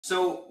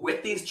So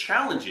with these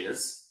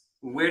challenges,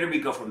 where do we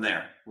go from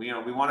there? We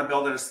want to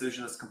build a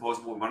solution that's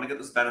composable. We want to get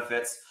those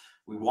benefits.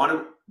 We want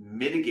to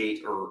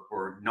mitigate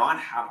or not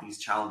have these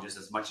challenges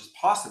as much as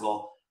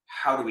possible.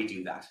 How do we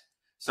do that?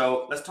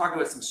 So let's talk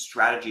about some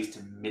strategies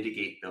to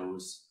mitigate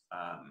those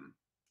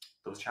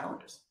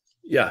challenges.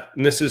 Yeah,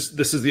 and this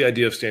is the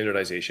idea of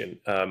standardization,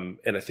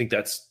 and I think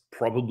that's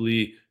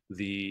probably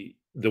the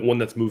one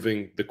that's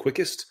moving the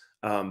quickest,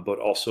 but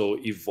also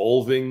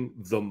evolving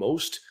the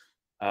most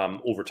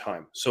over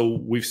time.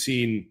 So we've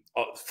seen,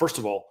 first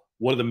of all,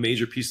 one of the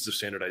major pieces of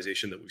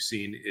standardization that we've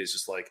seen is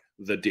just like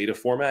the data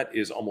format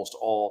is almost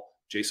all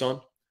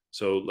JSON.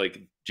 So like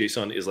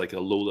JSON is like a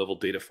low-level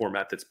data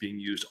format that's being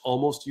used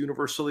almost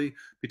universally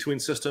between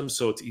systems,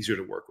 so it's easier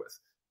to work with.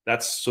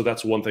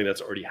 That's one thing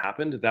that's already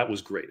happened. That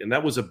was great. And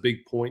that was a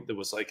big point that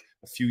was like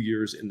a few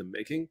years in the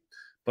making.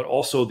 But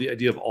also the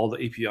idea of all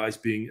the APIs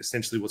being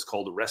essentially what's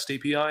called REST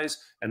APIs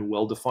and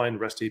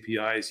well-defined REST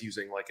APIs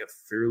using like a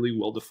fairly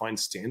well-defined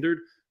standard.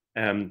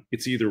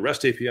 It's either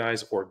REST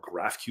APIs or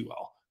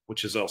GraphQL,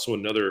 which is also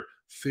another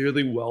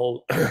fairly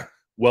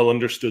well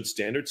understood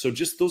standard. So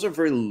just those are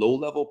very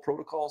low-level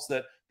protocols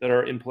that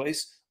are in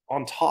place.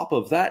 On top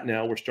of that,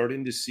 now we're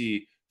starting to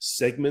see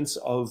segments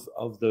of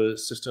the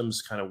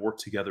systems kind of work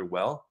together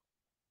well.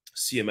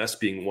 CMS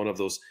being one of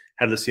those,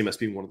 headless CMS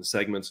being one of the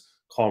segments,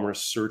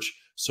 commerce, search.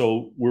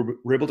 So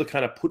we're able to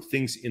kind of put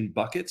things in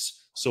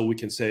buckets. So we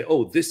can say,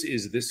 oh, this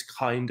is this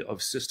kind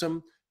of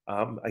system.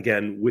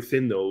 Again,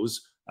 within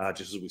those,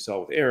 just as we saw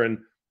with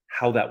Aaron,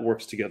 how that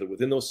works together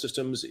within those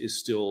systems is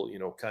still,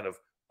 kind of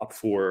up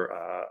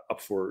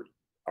for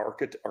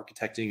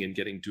architecting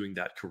and doing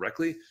that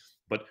correctly.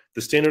 But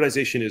the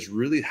standardization is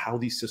really how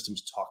these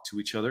systems talk to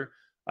each other.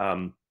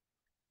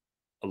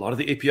 A lot of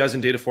the APIs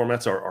and data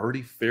formats are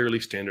already fairly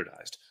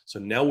standardized. So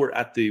now we're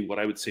at what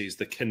I would say is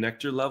the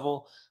connector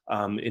level,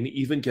 and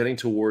even getting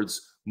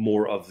towards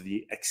more of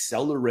the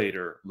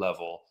accelerator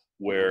level,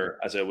 where,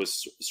 as I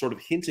was sort of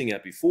hinting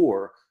at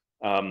before,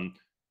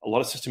 a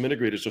lot of system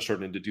integrators are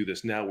starting to do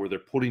this now, where they're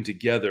putting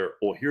together,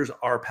 oh, here's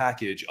our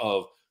package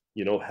of,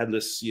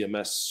 headless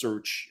CMS,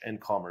 search, and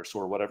commerce,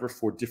 or whatever,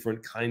 for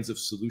different kinds of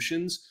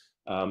solutions,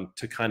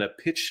 to kind of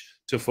pitch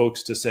to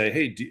folks to say,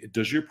 hey,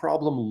 does your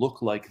problem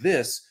look like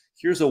this?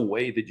 Here's a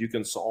way that you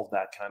can solve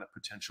that kind of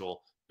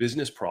potential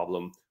business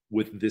problem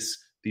with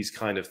these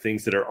kind of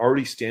things that are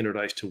already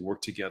standardized to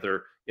work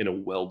together in a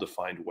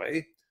well-defined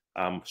way.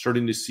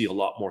 Starting to see a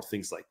lot more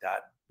things like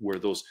that, where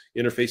those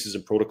interfaces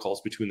and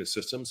protocols between the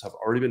systems have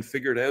already been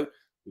figured out.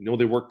 We know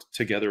they work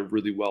together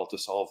really well to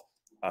solve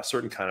a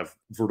certain kind of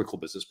vertical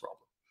business problem.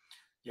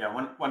 Yeah,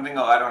 one thing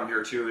I'll add on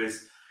here too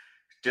is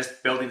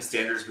just building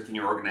standards within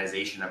your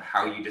organization of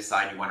how you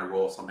decide you want to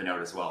roll something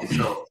out as well.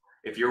 So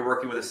if you're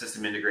working with a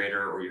system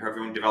integrator or you have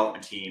your own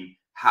development team,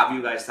 have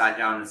you guys sat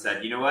down and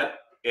said, you know what,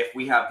 if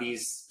we have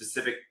these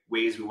specific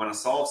ways we want to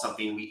solve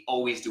something, we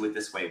always do it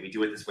this way. We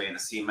do it this way in the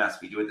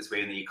CMS. We do it this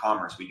way in the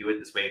e-commerce. We do it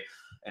this way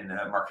in the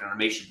marketing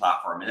automation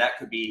platform. And that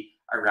could be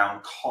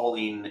around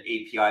calling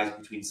APIs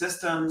between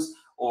systems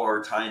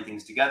or tying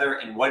things together.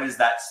 And what is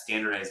that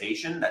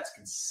standardization that's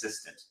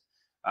consistent?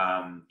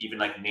 Even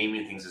like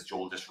naming things, as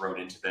Joel just wrote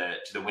into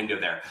the window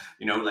there,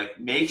 like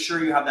make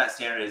sure you have that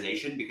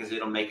standardization, because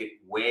it'll make it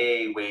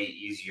way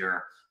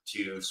easier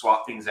to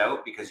swap things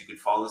out, because you could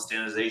follow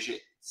the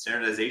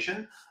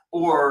standardization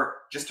or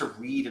just to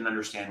read and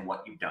understand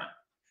what you've done.